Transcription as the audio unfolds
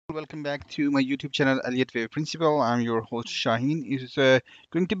Welcome back to my YouTube channel, Elliott Wave Principal. I'm your host, Shaheen. It's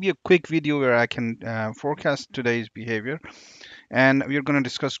going to be a quick video where I can forecast today's behavior, and we're going to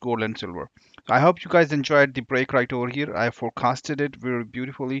discuss gold and silver. I hope you guys enjoyed the break right over here. I forecasted it very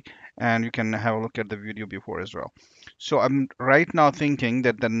beautifully, and you can have a look at the video before as well. So I'm right now thinking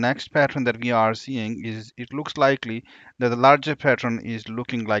that the next pattern that we are seeing is it looks likely that the larger pattern is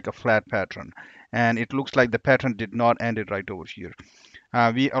looking like a flat pattern, and it looks like the pattern did not end it right over here.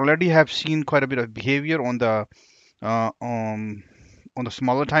 We already have seen quite a bit of behavior uh, um, on the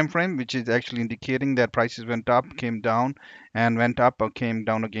smaller time frame, which is actually indicating that prices went up, came down, and went up or came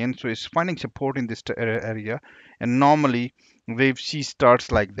down again. So it's finding support in this area, and normally wave C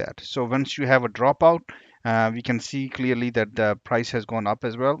starts like that. So once you have a dropout, we can see clearly that the price has gone up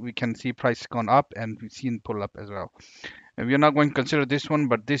as well. We can see price gone up, and we've seen pull up as well. And we are not going to consider this one,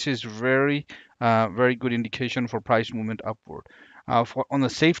 but this is very good indication for price movement upward. For on the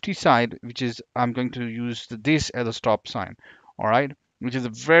safety side, which is I'm going to use this as a stop sign, all right, which is a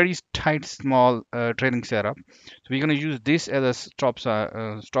very tight, small trading setup. So we're going to use this as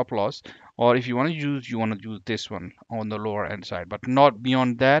a stop loss, or if you want to use this one on the lower end side, but not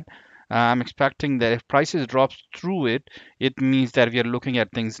beyond that. I'm expecting that if prices drops through it, it means that we are looking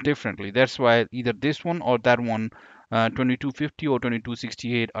at things differently. That's why either this one or that one 2250 or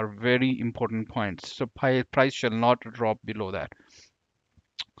 2268 are very important points. So price shall not drop below that.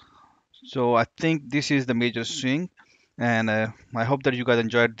 So I think this is the major swing, and I hope that you guys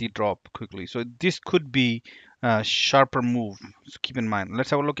enjoyed the drop quickly. So this could be a sharper move. So keep in mind.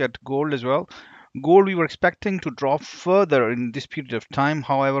 Let's have a look at gold as well. Gold we were expecting to drop further in this period of time.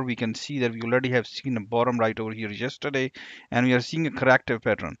 However, we can see that we already have seen a bottom right over here yesterday, and we are seeing a corrective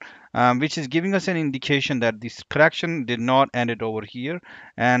pattern, which is giving us an indication that this correction did not end it over here,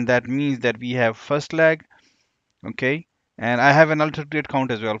 and that means that we have first leg, okay, and I have an alternate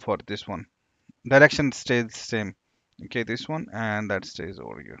count as well for this one. Direction stays the same, okay, this one and that stays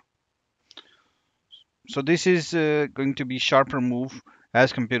over here. So this is going to be sharper move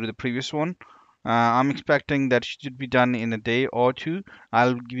as compared to the previous one. I'm expecting that should be done in a day or two.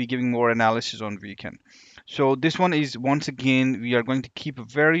 I'll be giving more analysis on weekend. So this one is once again we are going to keep a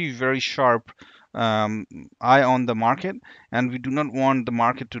very sharp um, eye on the market, and we do not want the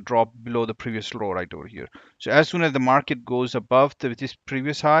market to drop below the previous low right over here. So as soon as the market goes above this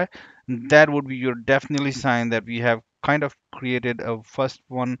previous high, that would be your definitely sign that we have kind of created a first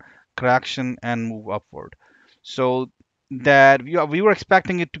one correction and move upward. So that we were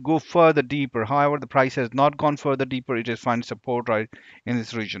expecting it to go further deeper. However, the price has not gone further deeper. It is finding support right in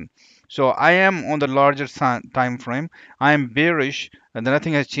this region. So I am on the larger time frame. I am bearish, and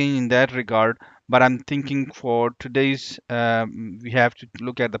nothing has changed in that regard. But I'm thinking for today's, we have to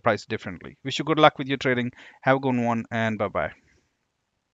look at the price differently. Wish you good luck with your trading. Have a good one, and bye bye.